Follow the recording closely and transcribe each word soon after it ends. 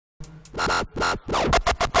Hey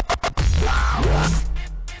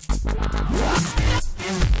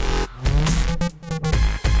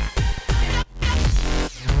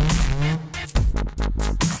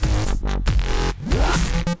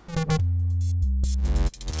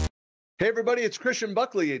everybody, it's Christian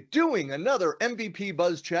Buckley doing another MVP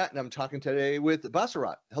Buzz Chat, and I'm talking today with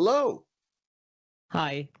Basarat. Hello.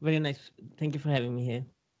 Hi, very nice. Thank you for having me here.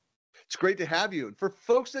 It's great to have you. And for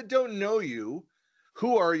folks that don't know you,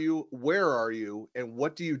 who are you, where are you, and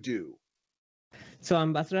what do you do? So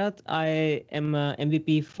I'm Basarat. I am a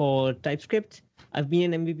MVP for TypeScript. I've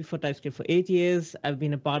been an MVP for TypeScript for 8 years. I've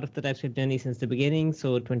been a part of the TypeScript journey since the beginning,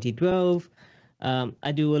 so 2012.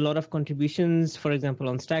 I do a lot of contributions, for example,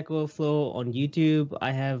 on Stack Overflow, on YouTube.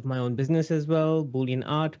 I have my own business as well,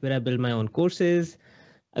 BooleanArt, where I build my own courses.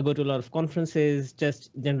 I go to a lot of conferences, just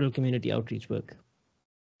general community outreach work.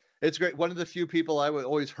 It's great. One of the few people I would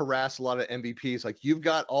always harass a lot of MVPs, like you've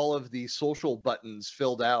got all of the social buttons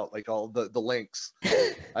filled out, like all the links,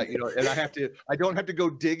 and I don't have to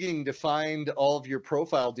go digging to find all of your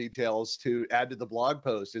profile details to add to the blog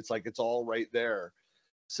post. It's like, it's all right there.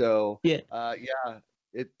 So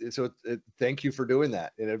thank you for doing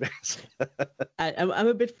that in advance. I'm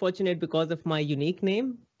a bit fortunate because of my unique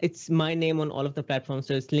name. It's my name on all of the platforms.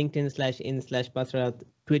 So it's LinkedIn/in/Basarat,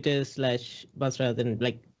 Twitter/Basarat, and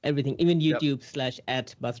like everything, even YouTube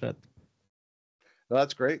 /@Basarat. Well,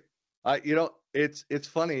 that's great. It's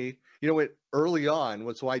funny, early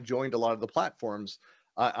on, so I joined a lot of the platforms.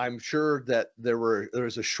 I'm sure that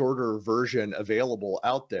there's a shorter version available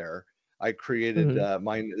out there. I created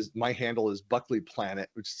my handle is Buckley Planet,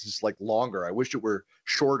 which is just like longer. I wish it were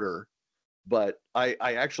shorter, but I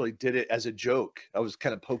actually did it as a joke. I was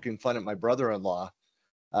kind of poking fun at my brother-in-law,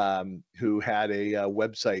 who had a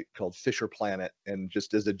website called Fisher Planet, and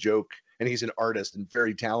just as a joke, and he's an artist and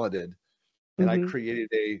very talented. And I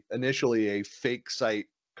created initially a fake site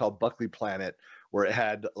called Buckley Planet, where it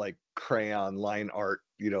had like crayon line art,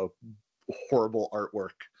 horrible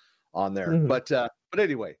artwork on there. But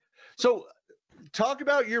anyway. So talk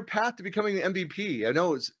about your path to becoming an MVP. I know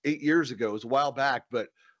it was 8 years ago, it was a while back, but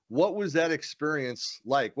what was that experience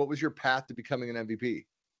like? What was your path to becoming an MVP?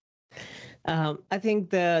 I think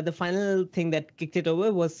the final thing that kicked it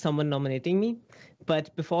over was someone nominating me.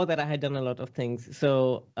 But before that, I had done a lot of things.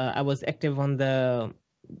 So I was active on the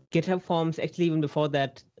GitHub forums. Actually, even before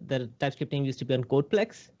that, the TypeScript name used to be on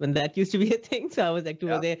Codeplex, when that used to be a thing. So I was active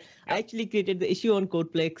over there. I actually created the issue on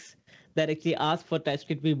Codeplex that actually asked for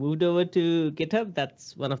TypeScript be moved over to GitHub.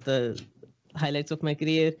 That's one of the highlights of my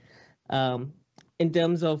career. In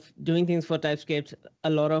terms of doing things for TypeScript, a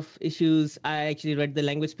lot of issues, I actually read the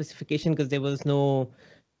language specification because there was no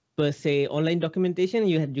per se online documentation.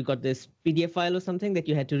 You got this PDF file or something that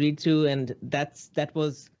you had to read through, and that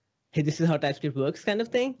was, hey, this is how TypeScript works kind of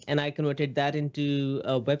thing. And I converted that into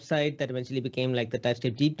a website that eventually became like the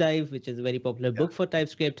TypeScript Deep Dive, which is a very popular book for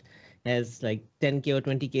TypeScript. Has like 10K or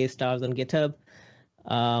 20K stars on GitHub.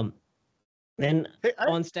 And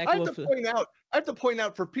on Stack Overflow, I have to point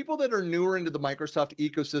out for people that are newer into the Microsoft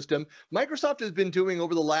ecosystem, Microsoft has been doing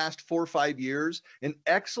over the last 4 or 5 years an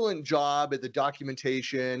excellent job at the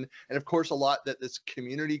documentation, and of course a lot that this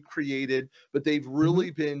community created, but they've really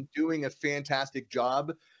been doing a fantastic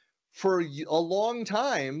job. For a long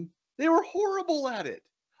time, they were horrible at it.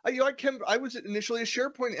 I was initially a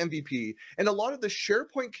SharePoint MVP, and a lot of the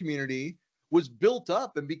SharePoint community was built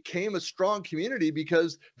up and became a strong community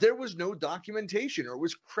because there was no documentation, or it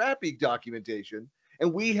was crappy documentation,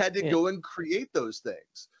 and we had to go and create those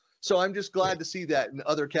things. So I'm just glad to see that in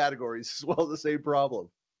other categories as well, the same problem.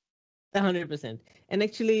 100%. And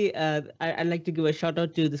actually, I'd like to give a shout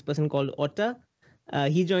out to this person called Otta.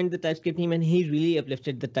 He joined the TypeScript team, and he really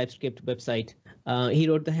uplifted the TypeScript website. He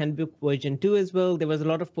wrote the handbook version 2 as well. There was a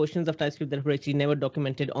lot of portions of TypeScript that were actually never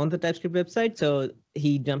documented on the TypeScript website, so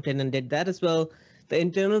he jumped in and did that as well. The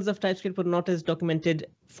internals of TypeScript were not as documented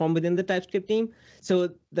from within the TypeScript team, so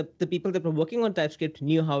the people that were working on TypeScript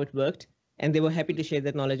knew how it worked, and they were happy to share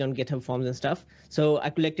that knowledge on GitHub forms and stuff. So I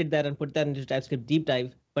collected that and put that into TypeScript Deep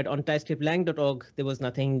Dive, but on TypeScriptLang.org, there was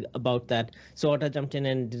nothing about that. So Otta jumped in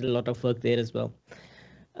and did a lot of work there as well.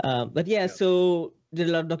 So did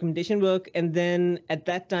a lot of documentation work. And then at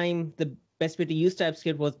that time, the best way to use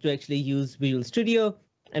TypeScript was to actually use Visual Studio.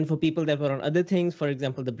 And for people that were on other things, for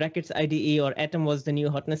example, the Brackets IDE or Atom was the new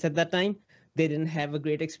hotness at that time, they didn't have a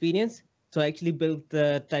great experience. So I actually built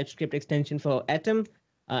the TypeScript extension for Atom,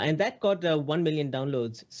 and that got 1 million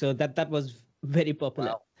downloads. So that was very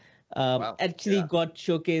popular. Wow. Actually got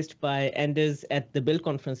showcased by Anders at the Build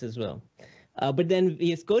conference as well. But then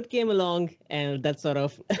VS Code came along, and that sort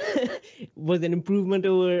of was an improvement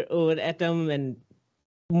over Atom, and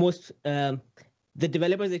most the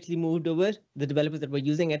developers actually moved over. The developers that were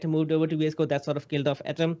using Atom moved over to VS Code. That sort of killed off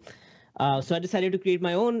Atom. So I decided to create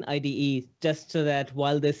my own IDE just so that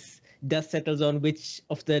while this dust settles on which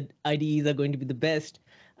of the IDEs are going to be the best,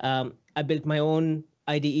 I built my own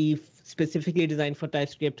IDE specifically designed for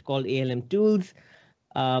TypeScript called ALM Tools.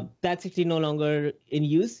 That's actually no longer in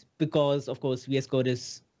use because, of course, VS Code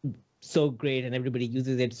is so great and everybody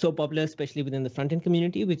uses it. So popular, especially within the front-end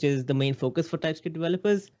community, which is the main focus for TypeScript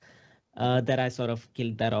developers, that I sort of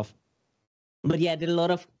killed that off. But yeah, I did a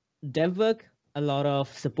lot of dev work, a lot of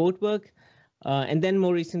support work. And then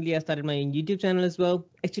more recently, I started my own YouTube channel as well.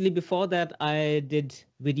 Actually, before that, I did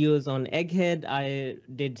videos on Egghead. I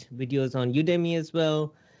did videos on Udemy as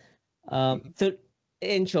well. So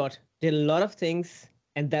in short, did a lot of things.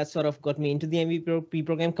 And that sort of got me into the MVP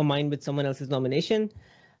program combined with someone else's nomination.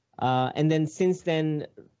 And then since then,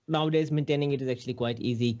 nowadays maintaining it is actually quite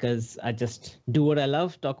easy because I just do what I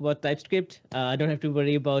love, talk about TypeScript. I don't have to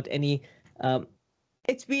worry about any.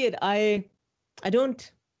 It's weird. I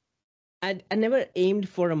never aimed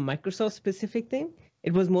for a Microsoft specific thing.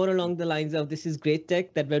 It was more along the lines of this is great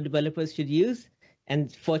tech that web developers should use.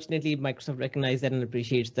 And fortunately, Microsoft recognized that and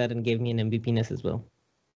appreciates that and gave me an MVP-ness as well.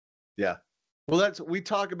 Yeah. Well, we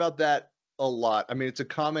talk about that a lot. I mean, it's a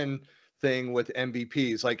common thing with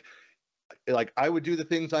MVPs. Like I would do the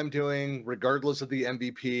things I'm doing regardless of the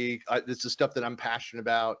MVP. This is stuff that I'm passionate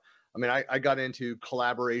about. I mean, I got into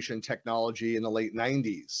collaboration technology in the late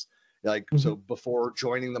 90s. So before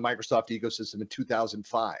joining the Microsoft ecosystem in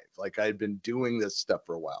 2005, I had been doing this stuff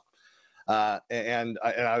for a while. And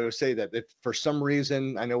I would say that if for some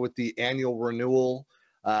reason, I know with the annual renewal,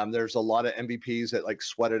 there's a lot of MVPs that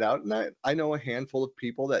sweat it out. And I know a handful of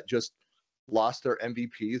people that just lost their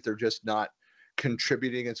MVPs. They're just not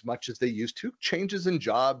contributing as much as they used to. Changes in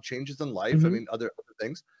job, changes in life. I mean, other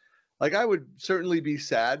things. I would certainly be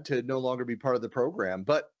sad to no longer be part of the program,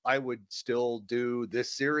 but I would still do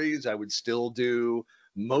this series. I would still do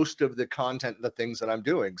most of the content, the things that I'm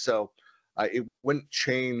doing. So it wouldn't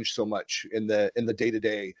change so much in the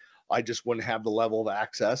day-to-day. I just wouldn't have the level of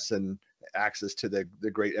access to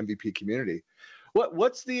the great MVP community.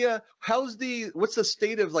 What's the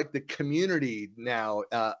state of the community now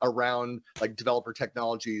around developer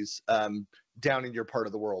technologies down in your part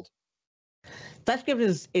of the world?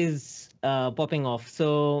 TypeScript is popping off.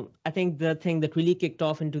 So I think the thing that really kicked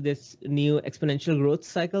off into this new exponential growth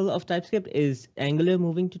cycle of TypeScript is Angular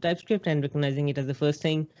moving to TypeScript and recognizing it as the first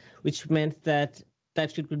thing, which meant that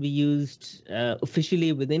TypeScript would be used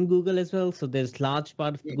officially within Google as well. So there's large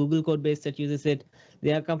part of the Google code base that uses it.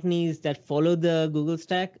 There are companies that follow the Google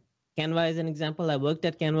stack. Canva is an example. I worked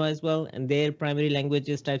at Canva as well, and their primary language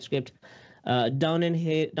is TypeScript. Down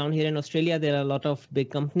here in Australia, there are a lot of big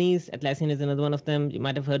companies. Atlassian is another one of them you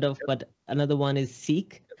might have heard of, but another one is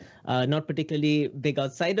Seek. Not particularly big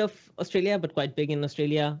outside of Australia, but quite big in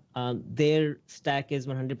Australia. Their stack is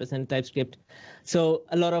 100% TypeScript. So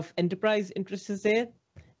a lot of enterprise interest is there.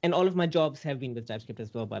 And all of my jobs have been with TypeScript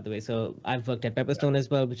as well, by the way. So I've worked at Pepperstone as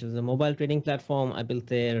well, which is a mobile trading platform.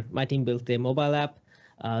 My team built their mobile app.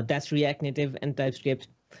 That's React Native and TypeScript.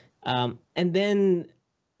 And then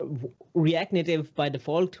React Native by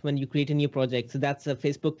default when you create a new project. So that's a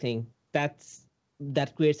Facebook thing. That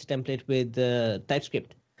creates a template with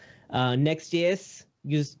TypeScript. Next.js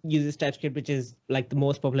uses TypeScript, which is the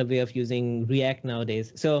most popular way of using React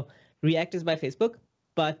nowadays. So React is by Facebook,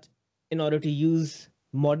 but in order to use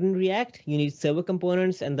modern React, you need server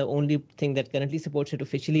components, and the only thing that currently supports it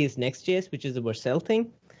officially is Next.js, which is a Vercel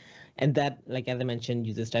thing. And that, as I mentioned,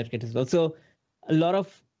 uses TypeScript as well. So a lot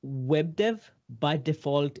of web dev by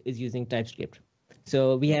default is using TypeScript.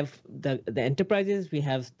 So we have the enterprises, we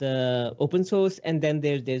have the open source, and then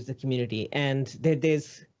there's the community. And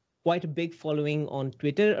there's quite a big following on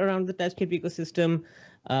Twitter around the TypeScript ecosystem.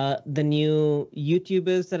 The new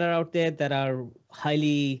YouTubers that are out there that are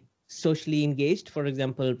highly socially engaged, for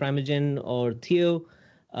example, Primogen or Theo,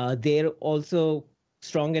 they're also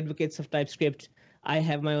strong advocates of TypeScript. I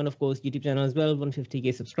have my own, of course, YouTube channel as well,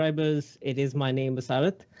 150K subscribers. It is my name,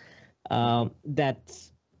 Basarat.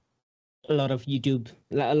 That's a lot of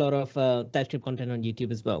TypeScript content on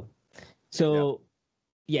YouTube as well. So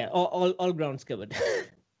yeah, all grounds covered.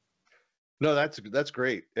 No, that's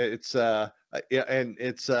great. It's and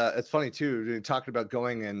it's funny too, talking about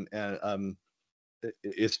going and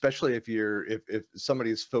especially if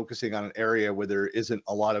somebody's focusing on an area where there isn't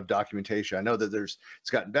a lot of documentation. I know that it's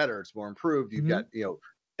gotten better, it's more improved. You've got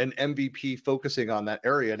an MVP focusing on that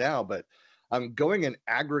area now, but going and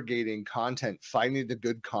aggregating content, finding the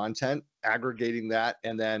good content, aggregating that,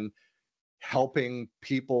 and then helping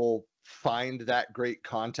people find that great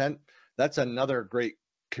content. That's another great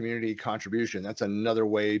community contribution. That's another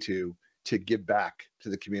way to give back to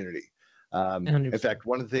the community. In 100%. fact,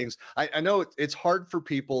 one of the things I know it's hard for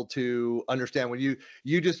people to understand when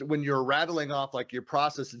when you're rattling off like your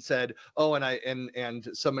process and said, oh, and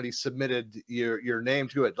somebody submitted your name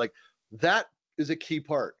to it, like that is a key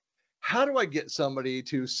part. How do I get somebody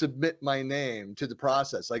to submit my name to the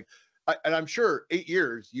process? Like, and I'm sure 8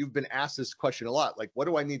 years you've been asked this question a lot. Like, what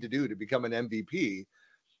do I need to do to become an MVP?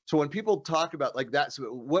 So when people talk about like that, so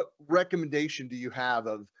what recommendation do you have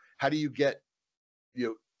of how do you get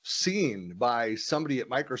seen by somebody at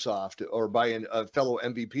Microsoft or by a fellow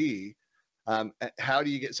MVP? How do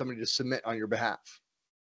you get somebody to submit on your behalf?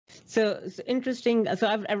 So it's interesting. So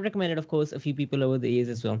I've recommended, of course, a few people over the years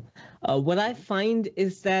as well. What I find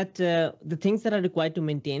is that the things that are required to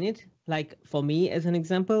maintain it, like for me, as an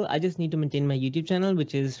example, I just need to maintain my YouTube channel,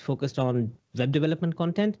 which is focused on web development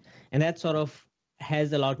content. And that sort of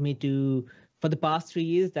has allowed me to, for the past 3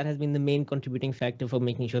 years, that has been the main contributing factor for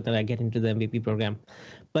making sure that I get into the MVP program.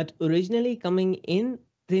 But originally coming in,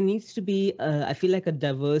 there needs to be, I feel like, a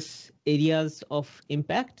diverse areas of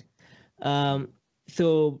impact.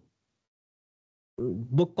 So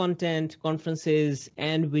book content, conferences,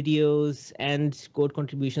 and videos and code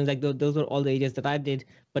contributions, like those are all the areas that I did,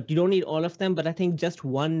 but you don't need all of them. But I think just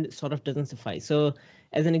one sort of doesn't suffice. So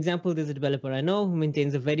as an example, there's a developer I know who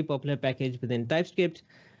maintains a very popular package within TypeScript.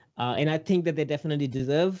 And I think that they definitely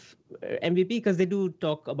deserve MVP because they do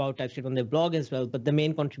talk about TypeScript on their blog as well. But the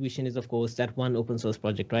main contribution is, of course, that one open source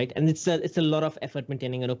project, right? And it's a lot of effort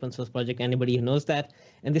maintaining an open source project. Anybody who knows that.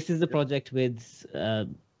 And this is the project with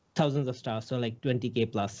thousands of stars, so like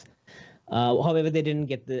 20K plus. However, they didn't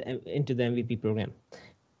get into the MVP program.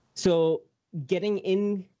 So getting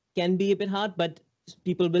in can be a bit hard, but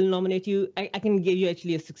people will nominate you. I can give you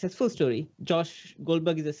actually a successful story. Josh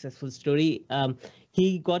Goldberg is a successful story.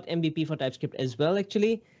 He got MVP for TypeScript as well,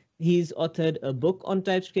 actually. He's authored a book on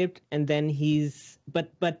TypeScript, and then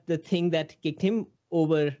but the thing that kicked him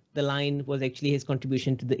over the line was actually his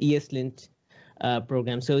contribution to the ESLint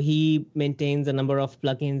program. So he maintains a number of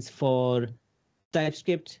plugins for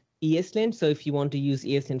TypeScript ESLint. So if you want to use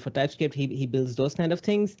ESLint for TypeScript, he builds those kind of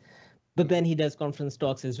things. But then he does conference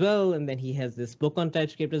talks as well, and then he has this book on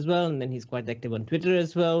TypeScript as well, and then he's quite active on Twitter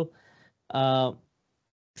as well.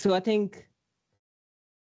 So I think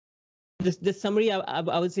the summary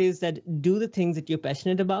I would say is that do the things that you're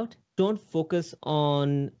passionate about. Don't focus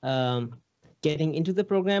on getting into the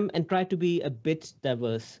program, and try to be a bit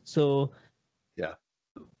diverse. So yeah,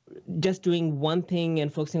 just doing one thing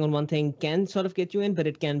and focusing on one thing can sort of get you in, but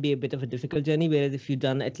it can be a bit of a difficult journey. Whereas if you've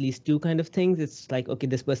done at least two kind of things, it's like, okay,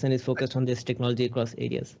 this person is focused on this technology across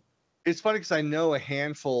areas. It's funny because I know a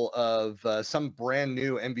handful of some brand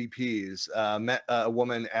new MVPs. Met a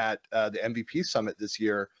woman at the MVP Summit this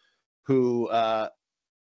year who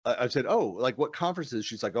I said, oh, like what conferences?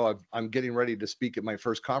 She's like, oh, I'm getting ready to speak at my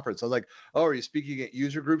first conference. I was like, oh, are you speaking at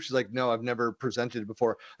user groups? She's like, no, I've never presented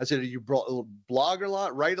before. I said, you blog a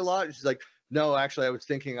lot, write a lot? She's like, no, actually, I was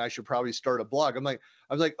thinking I should probably start a blog. I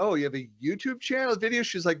was like, oh, you have a YouTube channel, video?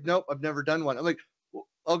 She's like, nope, I've never done one. I'm like,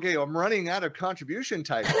 okay, I'm running out of contribution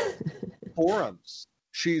type. Forums.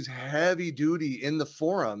 She's heavy duty in the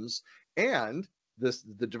forums, and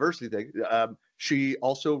the diversity thing. She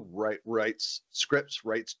also writes scripts,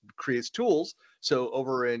 creates tools. So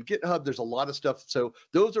over in GitHub, there's a lot of stuff. So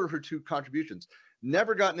those are her two contributions.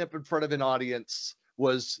 Never gotten up in front of an audience,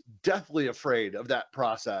 was deathly afraid of that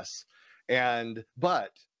process.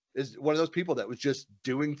 But is one of those people that was just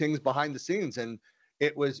doing things behind the scenes. And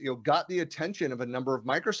it was, got the attention of a number of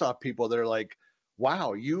Microsoft people that are like,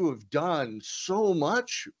 wow, you have done so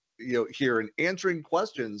much, here and answering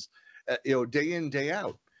questions, day in, day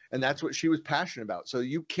out. And that's what she was passionate about. So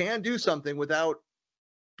you can do something without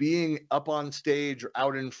being up on stage or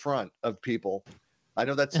out in front of people. I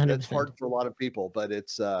know that's hard for a lot of people, but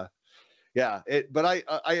it's, yeah. But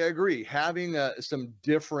I agree, having some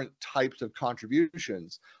different types of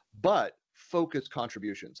contributions, but focused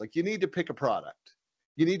contributions. Like you need to pick a product.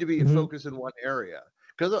 You need to be focused in one area.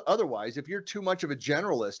 Because otherwise, if you're too much of a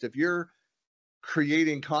generalist, if you're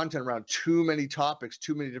creating content around too many topics,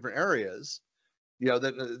 too many different areas,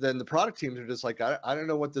 then the product teams are just like, I don't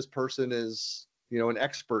know what this person is, an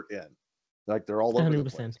expert in. Like they're all over 100%. The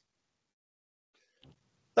place.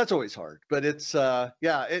 That's always hard, but it's and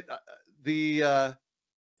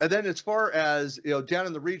then as far as down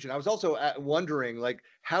in the region, I was also wondering, like,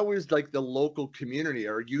 how is like the local community?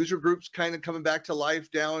 Are user groups kind of coming back to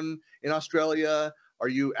life down in Australia? Are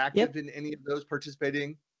you active in any of those,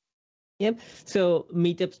 participating? Yep. So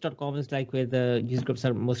meetups.com is like where the user groups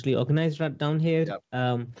are mostly organized right down here.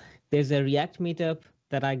 Yep. There's a React meetup.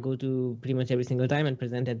 that I go to pretty much every single time and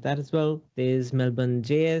present at that as well. There's Melbourne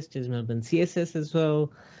JS, there's Melbourne CSS as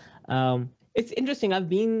well. It's interesting. I've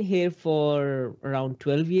been here for around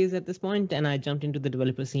 12 years at this point, and I jumped into the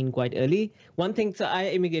developer scene quite early. One thing, so I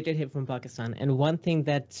immigrated here from Pakistan, and one thing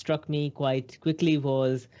that struck me quite quickly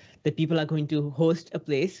was that people are going to host a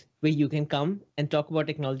place where you can come and talk about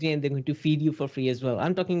technology, and they're going to feed you for free as well.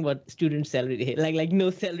 I'm talking about student salary here, like no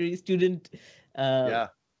salary student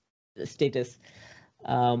status.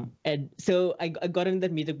 And so I got in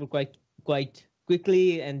that meetup quite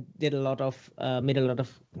quickly and did made a lot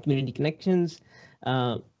of community connections.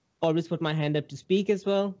 Always put my hand up to speak as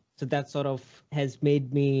well. So that sort of has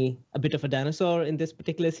made me a bit of a dinosaur in this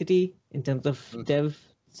particular city in terms of dev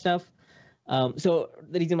stuff. So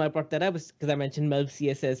the reason why I brought that up is because I mentioned Melb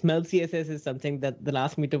CSS. Melb CSS is something that the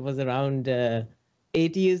last meetup was around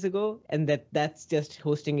 8 years ago, and that's just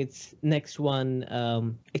hosting its next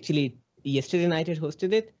one. Actually, yesterday night it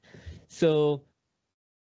hosted it. So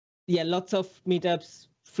yeah, lots of meetups,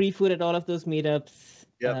 free food at all of those meetups.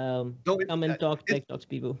 Come and talk to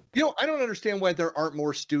people. I don't understand why there aren't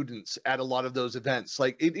more students at a lot of those events.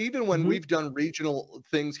 Like even when we've done regional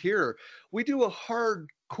things here, we do a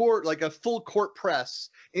hard court, like a full court press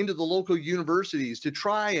into the local universities to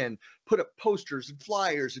try and put up posters and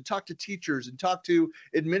flyers and talk to teachers and talk to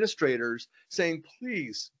administrators saying,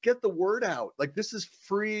 please get the word out. Like, this is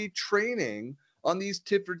free training on these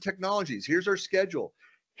different technologies. Here's our schedule.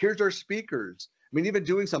 Here's our speakers. I mean, even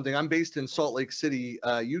doing something, I'm based in Salt Lake City,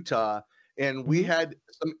 Utah, and we had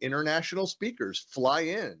some international speakers fly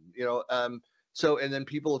in, and then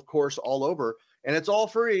people, of course, all over, and it's all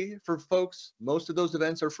free for folks. Most of those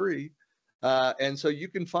events are free. And so you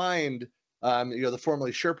can find, the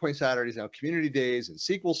formerly SharePoint Saturdays, now Community Days and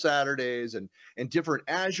SQL Saturdays and different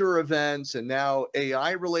Azure events and now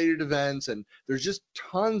AI related events. And there's just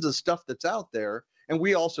tons of stuff that's out there. And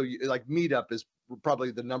we also, like, Meetup is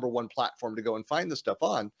probably the #1 platform to go and find the stuff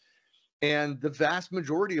on. And the vast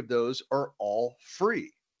majority of those are all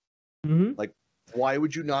free. Like, why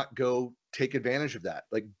would you not go take advantage of that?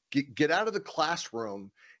 Like, get out of the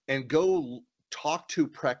classroom and go talk to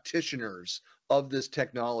practitioners of this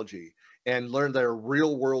technology and learn their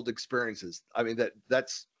real world experiences. I mean,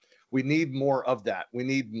 we need more of that. We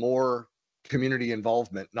need more community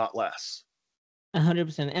involvement, not less.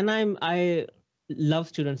 100%. And I love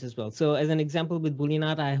students as well. So as an example, with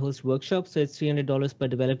BooleanArt, I host workshops. So it's $300 per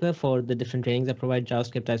developer for the different trainings I provide: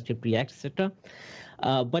 JavaScript, TypeScript, React, etc.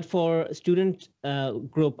 But for student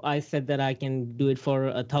group, I said that I can do it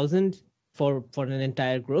for 1,000 for an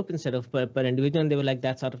entire group instead of per individual. And they were like,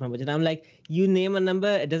 that's out of my budget. I'm like, you name a number.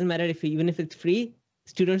 It doesn't matter even if it's free.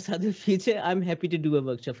 Students are the future. I'm happy to do a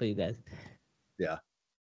workshop for you guys. Yeah,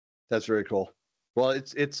 that's very cool. Well, I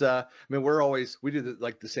mean, we do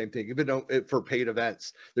the same thing. Even though for paid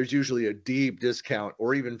events, there's usually a deep discount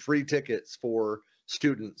or even free tickets for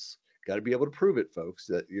students. Got to be able to prove it, folks,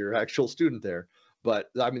 that you're an actual student there. But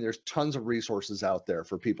I mean, there's tons of resources out there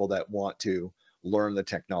for people that want to learn the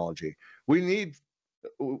technology. We need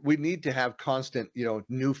to have constant,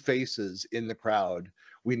 new faces in the crowd.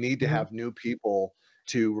 We need to have new people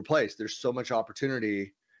to replace. There's so much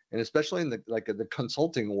opportunity. And especially in the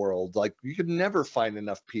consulting world, like, you could never find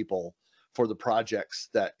enough people for the projects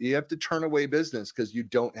that you have to turn away business because you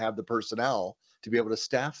don't have the personnel to be able to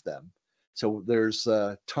staff them. So there's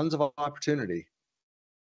tons of opportunity.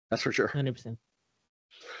 That's for sure. 100%.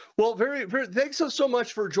 Well, very, very. Thanks so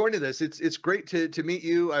much for joining this. It's great to meet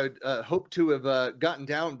you. I hope to have gotten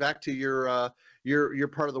down back to your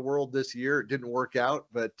part of the world this year. It didn't work out,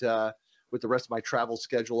 but with the rest of my travel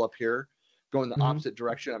schedule up here, going the opposite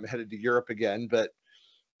direction, I'm headed to Europe again. But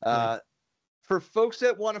for folks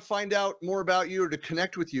that want to find out more about you or to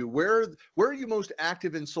connect with you, where are you most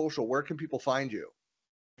active in social? Where can people find you?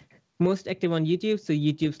 Most active on YouTube, so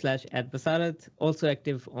YouTube/@Basarat. Also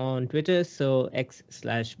active on Twitter, so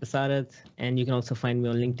X/Basarat. And you can also find me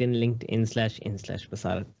on LinkedIn,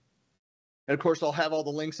 LinkedIn/in/Basarat. And of course, I'll have all the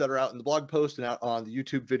links that are out in the blog post and out on the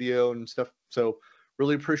YouTube video and stuff. So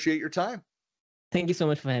really appreciate your time. Thank you so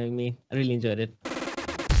much for having me. I really enjoyed it.